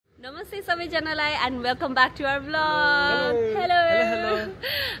Namaste सबैजनालाई and welcome back to our vlog. Hello.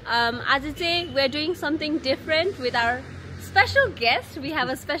 Today we're doing something different with our special guest. We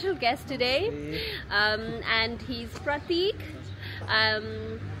have a special guest today, and he's Pratik.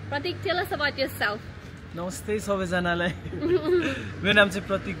 Pratik, tell us about yourself. Namaste सबैजनालाई. मेरो नाम चाहिँ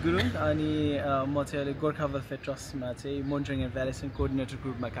प्रतीक गुरुङ अनि म चाहिँ अहिले Gorkha welfare ट्रस्टमा चाहिँ monitoring and validation coordinator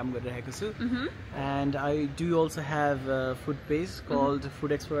ग्रुपमा काम गरिरहेको छु. And I do also have a food page called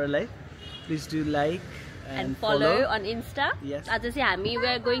Food Explorer Life. Please do like and follow on Insta. Yes. As I say, we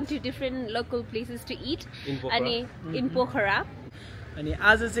are going to different local places to eat. In Pokhara. अनि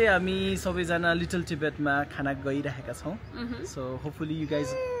आज चाहिँ हामी सबैजना little टिबेटमा खाना गइरहेका छौं. So hopefully you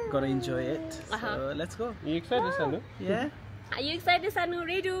guys gonna enjoy it. So let's go. You excited, Sanu? Yeah. Are you excited, Sanu?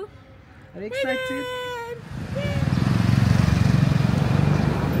 Redu? Are you excited?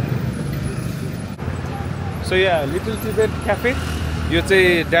 So yeah, Little Tibet Cafe. यो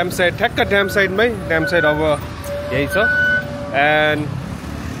चाहिँ ड्याम साइड ठ्याक्क ड्याम साइडमै ड्याम साइड अब यही छ and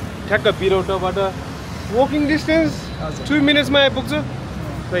ठ्याक्क बिरौटाबाट walking distance 2 मिनट्समा आइपुग्छु.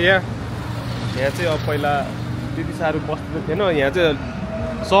 So यहाँ चाहिँ अब पहिला त्यति साह्रो बस्नु थिएन. यहाँ चाहिँ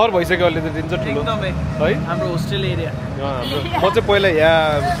सहर भइसक्यो अहिले त दिन चाहिँ ठुलो है हाम्रो होस्टेल एरिया. हाम्रो म चाहिँ पहिला यहाँ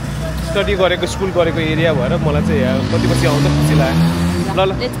स्टडी गरेको स्कुल गरेको एरिया भएर मलाई चाहिँ यहाँ कति पछि आउँदा खुसी लाग्यो. ल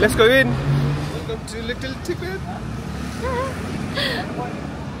let's go in. Welcome to little Tibet.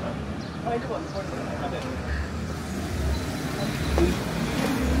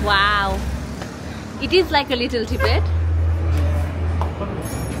 Wow. It is like a little Tibet.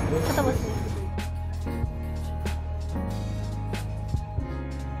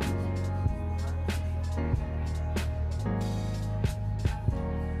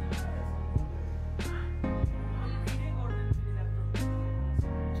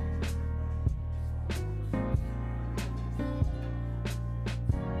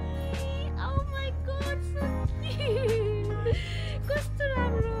 Oh my god, so cute. Kasto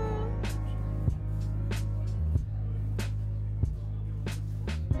राम्रो.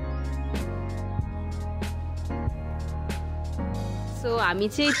 So हामी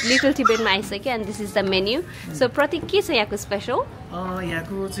चाहिँ लिटल टिबेटमा आइसक्यो and this is the menu. So प्रतीक के छ यहाँको स्पेशल?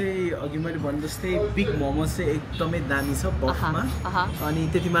 यहाँको चाहिँ अघि मैले भने जस्तै बिग मोमो चाहिँ एकदमै दामी छ बफमा. अनि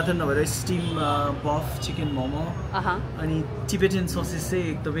त्यति मात्र नभएर स्टिम बफ चिकन मोमो अनि टिबेटन ससेज चाहिँ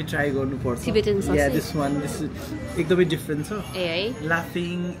एकदमै ट्राई गर्नुपर्छ. Tibetan sausage. दिस एकदमै डिफरेन्ट छ. है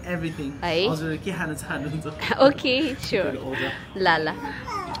लाफिङ एभ्रिथिङ. हजुर के खान चाहनुहुन्छ? Okay sure. ल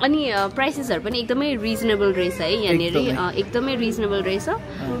अनि प्राइसेसहरु पनि एकदमै रिजनेबल रहेछ है यहाँनेर. एकदमै रिजनेबल रहेछ.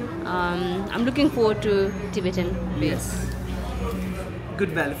 I'm looking forward to Tibetan meals.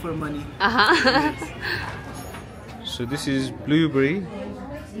 Good value for money. So this is blueberry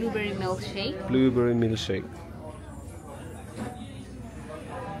milkshake. Blueberry milkshake.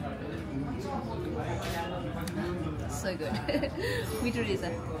 So good. Meter is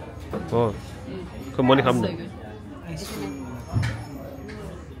it? Oh. Come on, come. So good.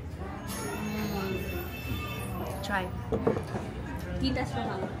 Try. Eat that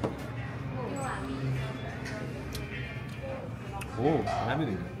one. Oh,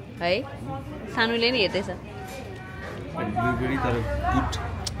 राम्रो है सानुले नि हेर्दैछ. Blueberry तर good.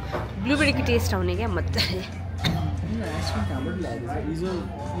 ब्लुबेरीको test आउने क्या मज्जाले.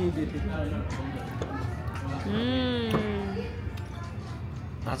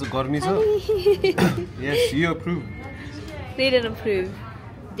 आज गर्मी छ. Yes, you approve. They didn't approve.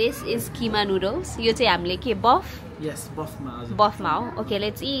 This is keema noodles. यो चाहिँ हामीले के बफ? Yes, बफमा. बफमा हो. Okay,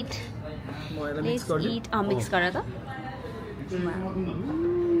 let's eat. Let's eat. Mix गर त.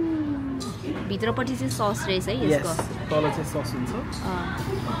 भित्रपट्टि चाहिँ सस रहेछ है यसको. तल चाहिँ सस हुन्छ.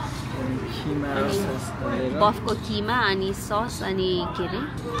 किमा सस हालेर बफको किमा अनि सस अनि के रे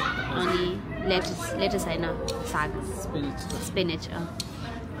अनि लेटस हैन साग स्पिनच.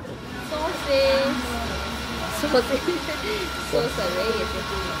 सस है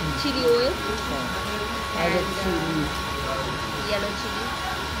chilli oil yellow chili.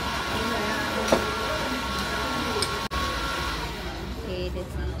 Okay,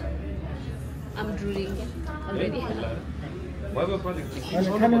 that's it. I'm drooling already.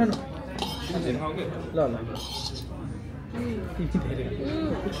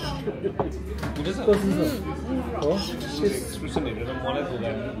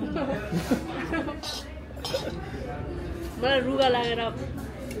 मलाई रुगा लागेर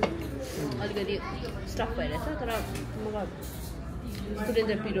अलिकति स्टफ भइरहेछ तर मलाई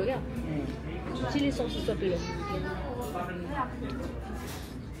स्टुडेन्ट पिरो क्या चिली सस जस्तो पिरो.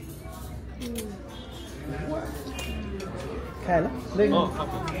 खाएन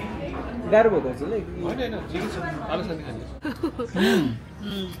गाह्रो भएको छ हैन चिली छ आलु साथी खाने.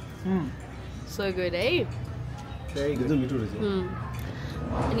 So good, eh? Very good.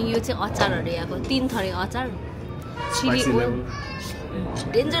 अनि यो चाहिँ अचारहरु यहाँको 3 थरी अचार chilli oil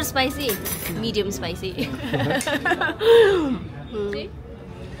danger spicy medium spicy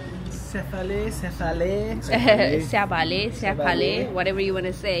Sefale, whatever you want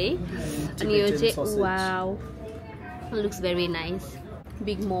to say. And you say, wow, looks very nice.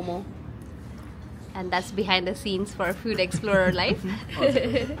 Big momo. And that's behind the scenes for Food Explorer life.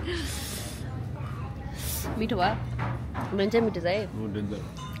 Meat what? Don't you meet today? No, dinner.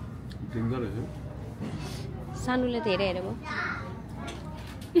 Dinner is it? Sanule tere hai wo.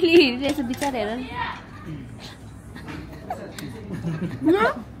 There's a bit of error.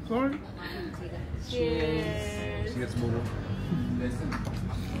 No, sorry. Cheers. Cheers, Momo.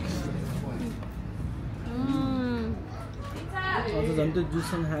 Also, don't do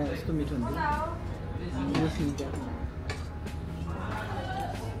juice and has to meet on the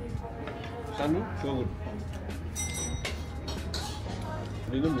Sanu, so good.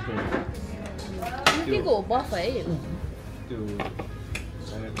 You go buffet.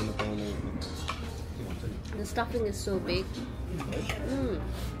 The stuffing is so big.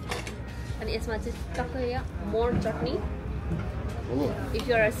 And it's much more chutney. If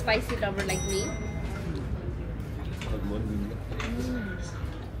you're a spicy lover like me.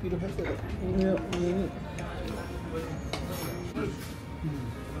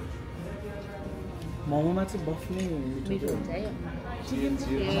 Momo ma चाहिँ बफ्ने मिठो हुन्छ है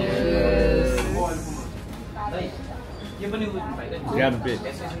Grab bit.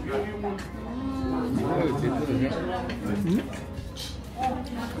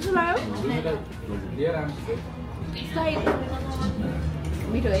 कस्तो लाग्यो It's like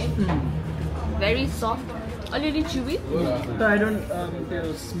मिठो है very soft अलिअलि chewy So I don't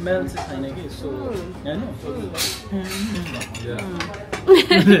smell it so I know.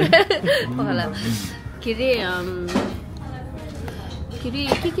 Pokhara के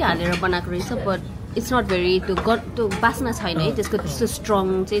हालेर बनाएको रहेछ but it's not very त्यो बास्ना छैन है त्यसको त्यस्तो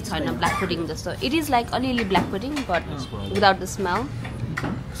strong चाहिँ छैन black pudding जस्तो it is like अलिअलि black pudding but without the smell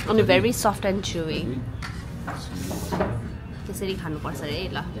and very soft and chewy त्यसरी खानुपर्छ रे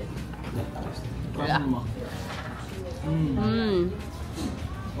ल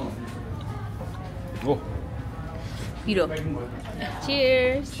Oh. Piro.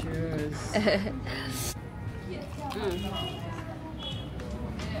 Cheers. Cheers.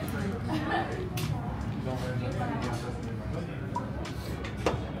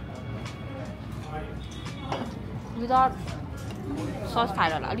 Without sauce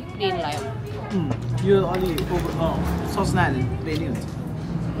खाएर होला अलिक प्लेन लाग्यो यो अलि सस नहाले प्लेन हुन्छ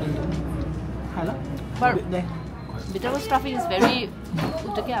खाला but भित्रको स्टफिङ इज भेरी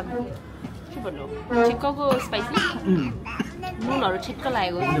उतो के अब के भन्नु छिक्कको स्पाइसी नुनहरु छिक्क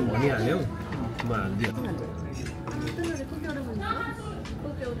लागेको भनिहाल्यो म हाल्दिए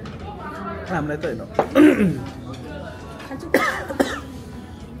हामीलाई त हैन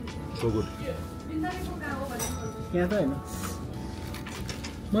so good यहाँ त हैन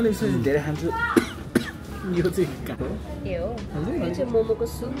मैले यसरी धेरै खान्छु यो चाहिँ काटो ए हो यो चाहिँ मोमोको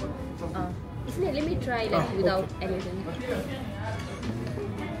soup Isn't it? Let me try that without anything.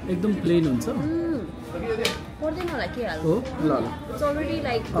 एकदम प्लेन हुन्छ पर्दैन होला के हाल्नु हो ल ल It's already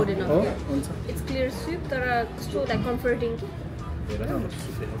like good enough. हुन्छ It's clear soup तर so like comforting.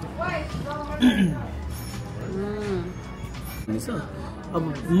 अब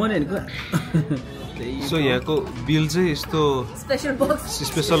मैले हेरेको So यहाँको बिल चाहिँ यस्तो Special box.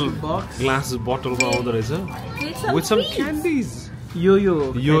 स्पेशल ग्लास बोतलमा आउँदो रहेछ with some candies यो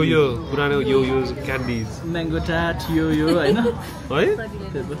पुरानो यो candies म्याङ्गो टाट यो हैन है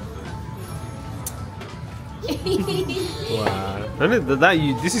wow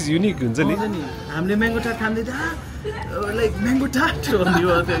this is unique हुन्छ नि हामीले म्याङ्गो टाट खाँदै था लाइक म्याङ्गो टाट भन्ने हो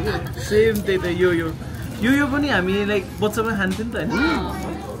त्यो सेम त्यही त यो पनि हामी लाइक बच्चामा खान्थ्यौं नि त हैन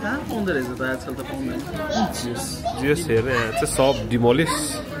कहाँ पाउँदो रहेछ त आजकल त पाउँदैन जस हेर यहाँ चाहिँ सब डिमोलिस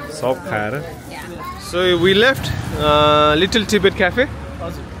सब खाएर so we left Little Tibet Cafe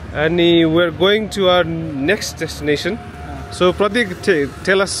and we're going to our next destination so Pratik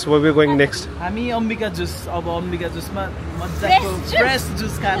tell us where we're going next हामी अम्बिका जुसमा मज्जाको फ्रेश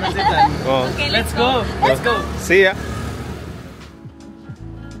जुस खान चाहिँ Okay, let's go see ya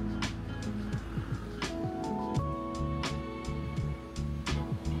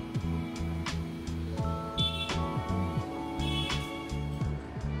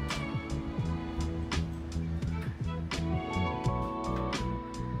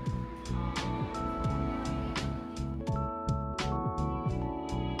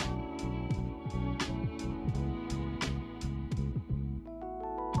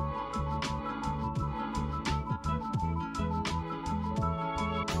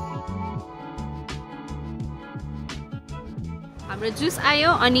हाम्रो जुस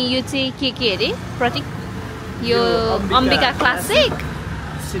आयो अनि यो चाहिँ के अरे प्रतीक यो Ambika classic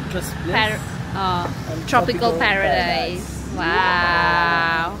citrus tropical paradise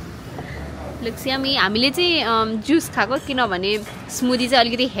wow looks yummy हामीले चाहिँ जुस खाएको किनभने स्मुदी चाहिँ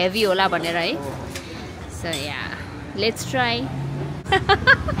अलिकति हेभी होला भनेर है सो या लेट्स ट्राई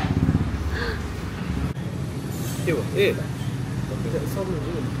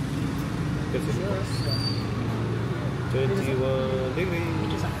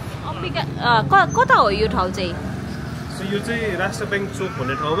कता हो यो ठाउँ चाहिँ सो यो चाहिँ राष्ट्र बैंक चोक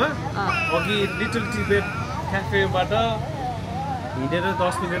भन्ने ठाउँमा अघि लिटल टिबेट क्याफेबाट हिँडेर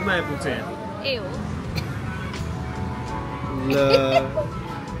 10 मिनेटमा आइपुग्छ यहाँ ए हो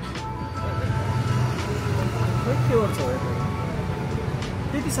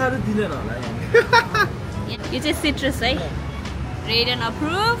त्यति साह्रो दिँदैन होला यो चाहिँ सिट्रस है red and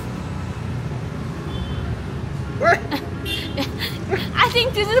approve I think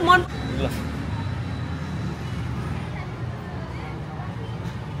this is one.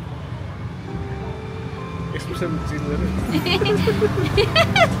 Expression change गर्नु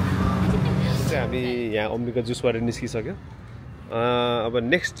हामी यहाँ अम्बिका जुसबाट निस्किसक्यो अब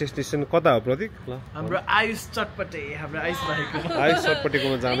नेक्स्ट डेस्टिनेसन कता हो प्रतीक ल हाम्रो आयुष चटपटे हाम्रो आयुष भाइको आयुष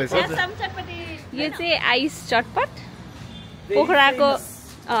चटपटेकोमा जाँदैछ यो चाहिँ आयुष चटपट पोखराको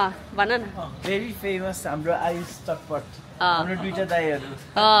भन न भेरी फेमस हाम्रो आयुष चटपट हाम्रो दुईटा दाइहरू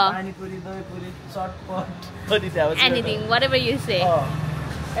पानीपुरी दहीपुरी चटपट पनि त्यहाँ anything whatever you say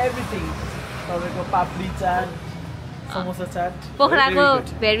everything तपाईको पापडी चाट समोसा चाट पोखराको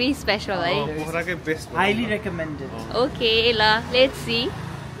भेरी स्पेशल है पोखराकै बेस्ट हाइली रेकमेन्डेड ओके ल लेट्स सी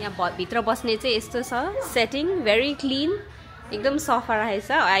यहाँ भित्र बस्ने चाहिँ यस्तो छ सेटिङ भेरी क्लिन एकदम सफा रहेछ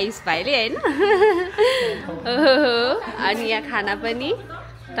आयुष भाइले हैन अनि यहाँ खाना पनि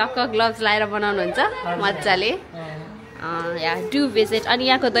टक्क ग्लोभ्स लाएर बनाउनुहुन्छ मजाले या डु भिजिट अनि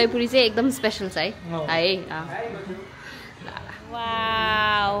यहाँको दहीपुरी चाहिँ एकदम स्पेशल छ है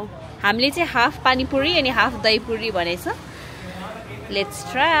वाउ हामीले चाहिँ हाफ पानीपुरी अनि हाफ दहीपुरी भनेछ लेट्स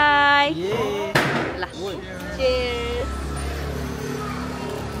ट्राई ल cheers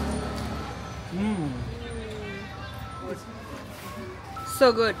so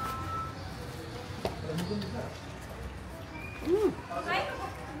good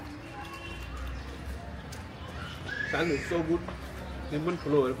Sounds so good. Even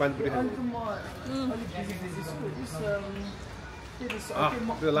flow panipuri खानु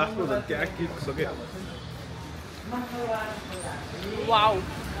the last one क्या किक सके wow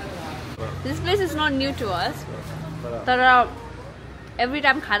this place is not new to us तर every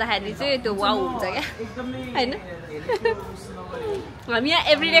time खाँदाखेरि चाहिँ त्यो वाउ हुन्छ क्या हैन हामी यहाँ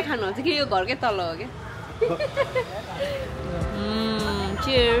एभ्रीडे खानु हुन्छ कि यो घरकै तल हो क्या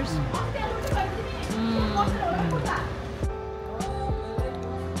cheers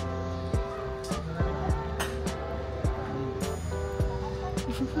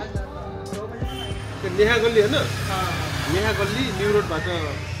नेहा गल्ली हैन नेहा गल्ली न्यू रोडबाट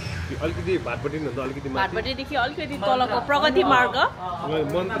अलिकति भाटपट्टि न अलिकति माथि भाटपट्टिदेखि अलिकति तलको प्रगति मार्ग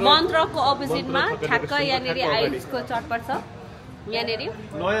मन्त्रको अपोजिटमा ठ्याक्क यहाँनिर आयुषको चटपट छ यहाँनिर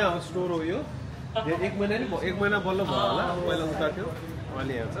नयाँ स्टोर हो यो एक महिना बल्ल भयो होला पहिला उता थियो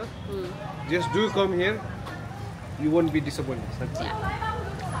अहिले यहाँ छ just do come here you won't be disappointed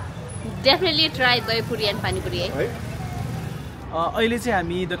definitely try dahi puri and panipuri है अहिले चाहिँ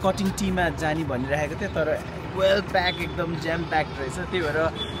हामी द कटिङ टीमा जाने भनिरहेको थियो तर वेल प्याक एकदम ज्याम प्याक्ड रहेछ त्यही भएर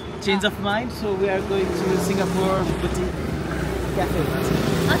change of mind so we are going to Singapore boutique cafe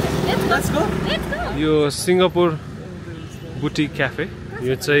let's go यो सिङ्गापुर बुटिक क्याफे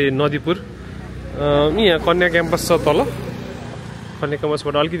यो चाहिँ नदीपुर यहाँ कन्या क्याम्पस छ तल कन्या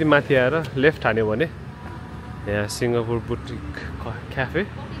क्याम्पसबाट अलिकति माथि आएर लेफ्ट हान्यो भने यहाँ Singapore boutique cafe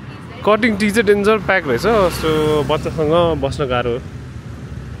cutting T चाहिँ डेन्जर प्याक रहेछ सो बच्चासँग बस्न गाह्रो हो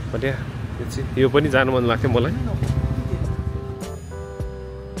भने यो पनि जानु मन लाग्थ्यो मलाई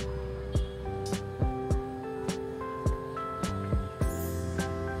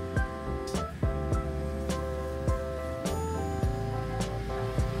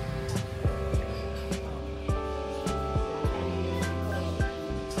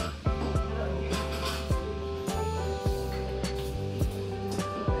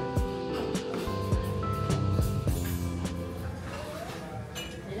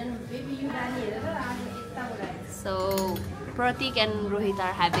So Pratik and Rohit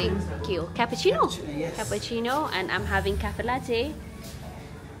are having cappuccino, yes. Cappuccino, and I'm having cafe latte.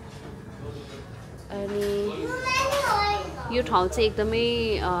 अनि यो ठाउँ चाहिँ एकदमै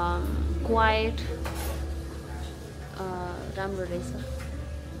क्वाइट राम्रो रहेछ.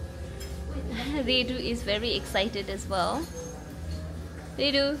 Redu is very excited as well.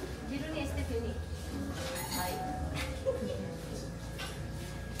 Redu.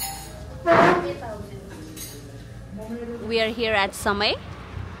 We are here at Samay.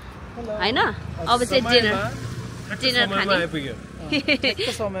 I know. Obviously dinner. Dinner खाने.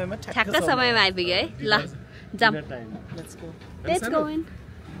 ठ्याक्क समयमा आइपुग्यो है. ल जाम. Let's go in.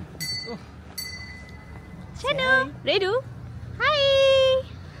 Chano, Redu. Hi.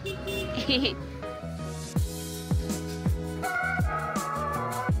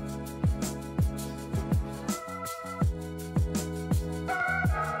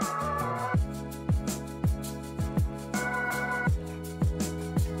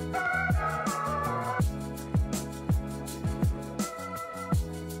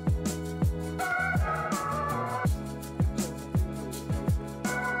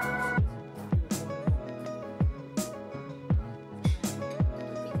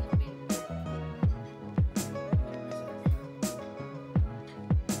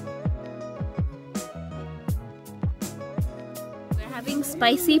 Having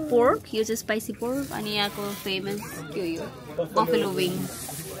spicy pork, uses spicy pork, and yako famous buffalo wings.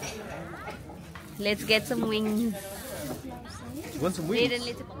 Let's get some wings. You want some wings?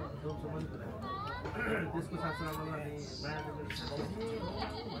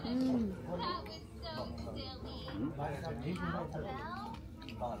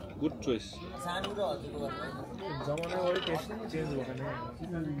 Good choice.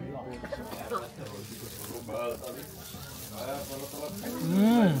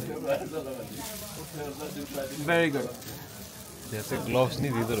 Very good. यहाँ चाहिँ gloves नि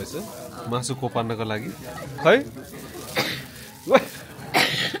दिँदो रहेछ मासु कोपार्नको लागि है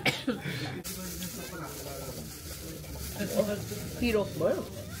Hero.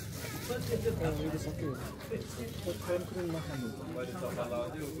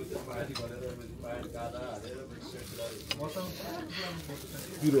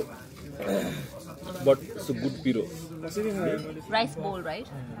 Piro. But it's a good piro. Rice bowl, right?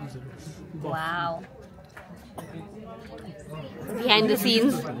 Wow. Behind the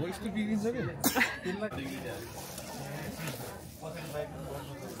scenes.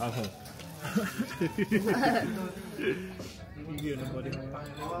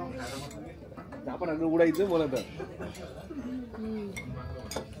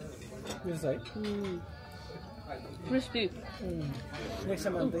 Crispy.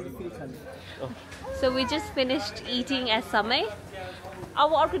 So we just finished eating at Samay.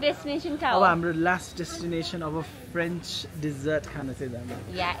 Our destination tower. Our last destination of a French dessert kind of thing.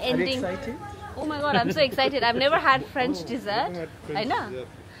 Yeah, ending. ending. Are you excited? Oh my god, I'm so excited. I've never had French dessert. I know.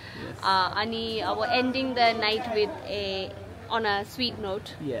 Ending the night with on a sweet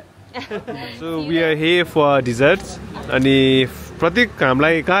note. Yeah. So we are here for desserts. अनि प्रतीक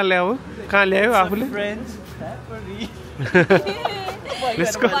हामीलाई कहाँ ल्यायो आफूले? French.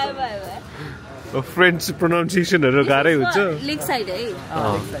 Let's go. Bye bye. French pronunciation हरु गाह्रै हुन्छ. Lake side है.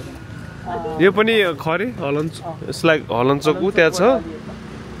 यो पनि खरे हलन्च. It's like हलन्चोक उ त्यहाँ छ.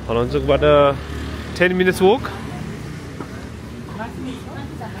 हलन्चोकबाट 10 minutes walk.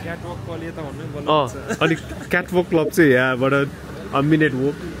 Catwalk कले त भन्नु गलत छ. अनि catwalk club चाहिँ यहाँबाट a minute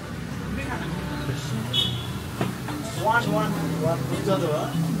walk.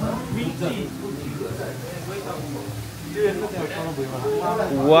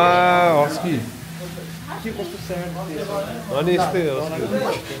 Wow, Kaski. Ani यस्तै हो.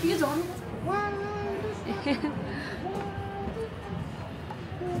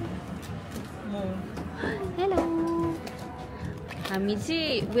 Hello.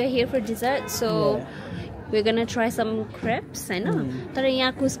 We're here for dessert, so we're gonna try some crepes, I know. But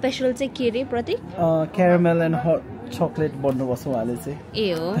यहाँ special चाहिँ के रे प्रतीक? Caramel and hot chocolate बन्नु पर्छ उहाँले चाहिँ.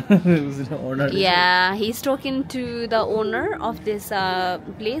 Yeah, he's talking to the owner of this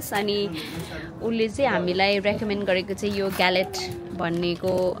place अनि उले चाहिँ हामीलाई recommend गरेको चाहिँ यो galette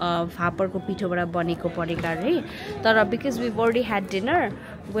भन्नेको फापरको पिठोबाट बनेको परेका रे. तर because we've already had dinner,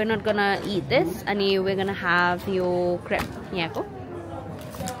 we're not gonna eat this अनि we're gonna have यो crepe यहाँको.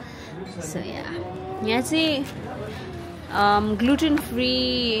 So yeah. यहाँ चाहिँ gluten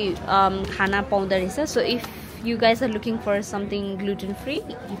free खाना पाउँदो रहेछ. So if you guys are looking for something gluten free,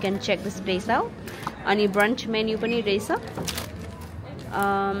 you can check this place out. अनि brunch menu पनि रहेछ.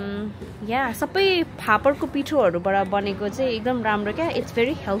 Yeah, सबै फापरको पिठोहरुबाट बनेको चाहिँ एकदम राम्रो क्या. It's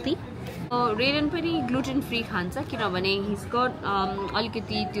very healthy. Raiden पनि gluten free खान्छ किनभने he's got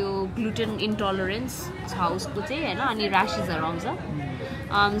अलिकति त्यो gluten intolerance छ उसको चाहिँ हैन अनि rashes आउँछ.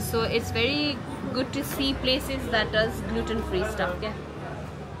 So it's very good to see places that does gluten free stuff. Yeah.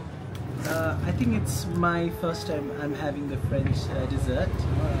 I think it's my first time I'm having the French dessert.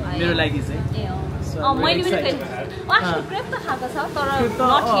 मेरो लागि चाहिँ मैले पनि actually crepe त खाएको छ तर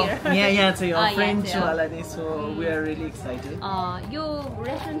not here. यहाँ चाहिँ French वाला नै, so we are really excited. यो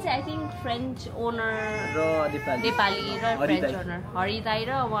रेस्टुरेन्ट चाहिँ I think French owner र नेपाली र French owner हरि दाइ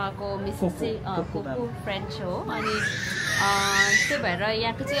र उहाँको मिसेस चाहिँ कोको French हो अनि त्यही भएर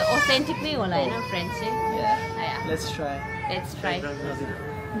यहाँको चाहिँ authentic नै होला हैन French चाहिँ. Let's try.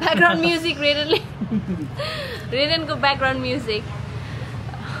 Background music, Raiden ko background music.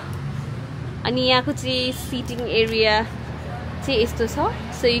 Ani yaako चाहिँ seating area चाहिँ यस्तो छ.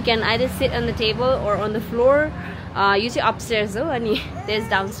 So you can either sit on the table or on the floor. You चाहिँ upstairs ho ani there's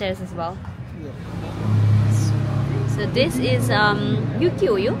downstairs as well. So this is यो के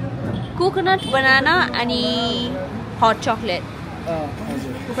हो यो? Coconut banana ani hot chocolate.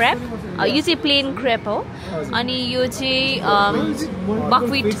 Crepe. यो चाहिँ plain crepe हो अनि यो चाहिँ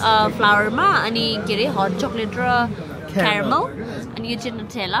buckwheat flour मा अनि के रे hot chocolate र caramel अनि यो चाहिँ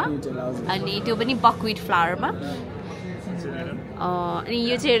Nutella अनि त्यो पनि buckwheat flour मा अनि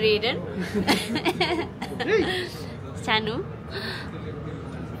यो चाहिँ Raiden सानो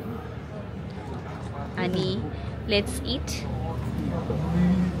अनि let's eat.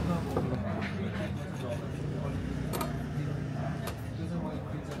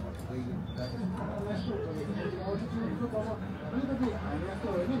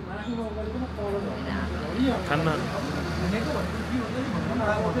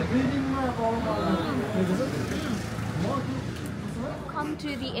 Come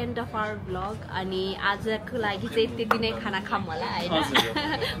to the end of our vlog अनि आजको लागि चाहिँ त्यति नै खाना खाम होला हैन.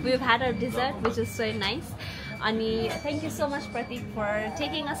 We've had our dessert which is so nice. Ani thank you so much Pratik for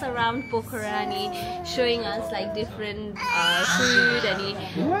taking us around Pokhara and showing us like different food and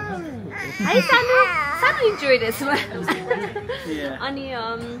Hi Sanu enjoyed this one. Yeah. Ani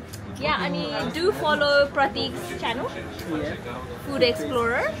and do follow Pratik's channel. Yeah. Food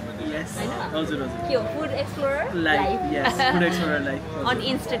Explorer. Yes. I know. Also. Food Explorer Live. Yes. Food Explorer Live. On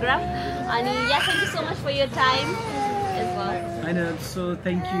Instagram. Ani thank you so much for your time as well. I know. So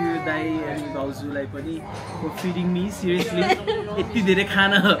thank you Dai and Bauzu like for feeding me seriously. यति धेरै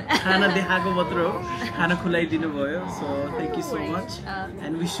खाना देखाएको मात्र हो खाना खुलाइदिनु भयो. So thank you so much.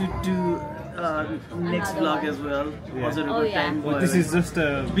 And we should do next vlog as well. This is just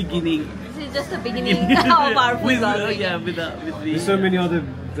a beginning. This is just the beginning of our food vlog. Yeah, with so many other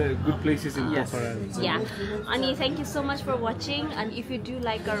good places in Pokhara. Yeah. Ani, thank you so much for watching. And if you do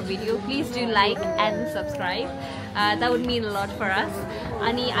like our video, please do like and subscribe. That would mean a lot for us.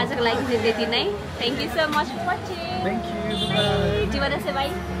 Ani, ajako लागि चाहिँ त्यति नै. Thank you so much for watching. Thank you. Bye. Do you want to say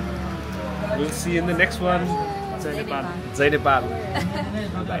bye? We'll see you in the next one. Jai Nepal. Jai Nepal.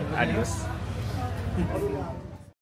 Bye. Adios.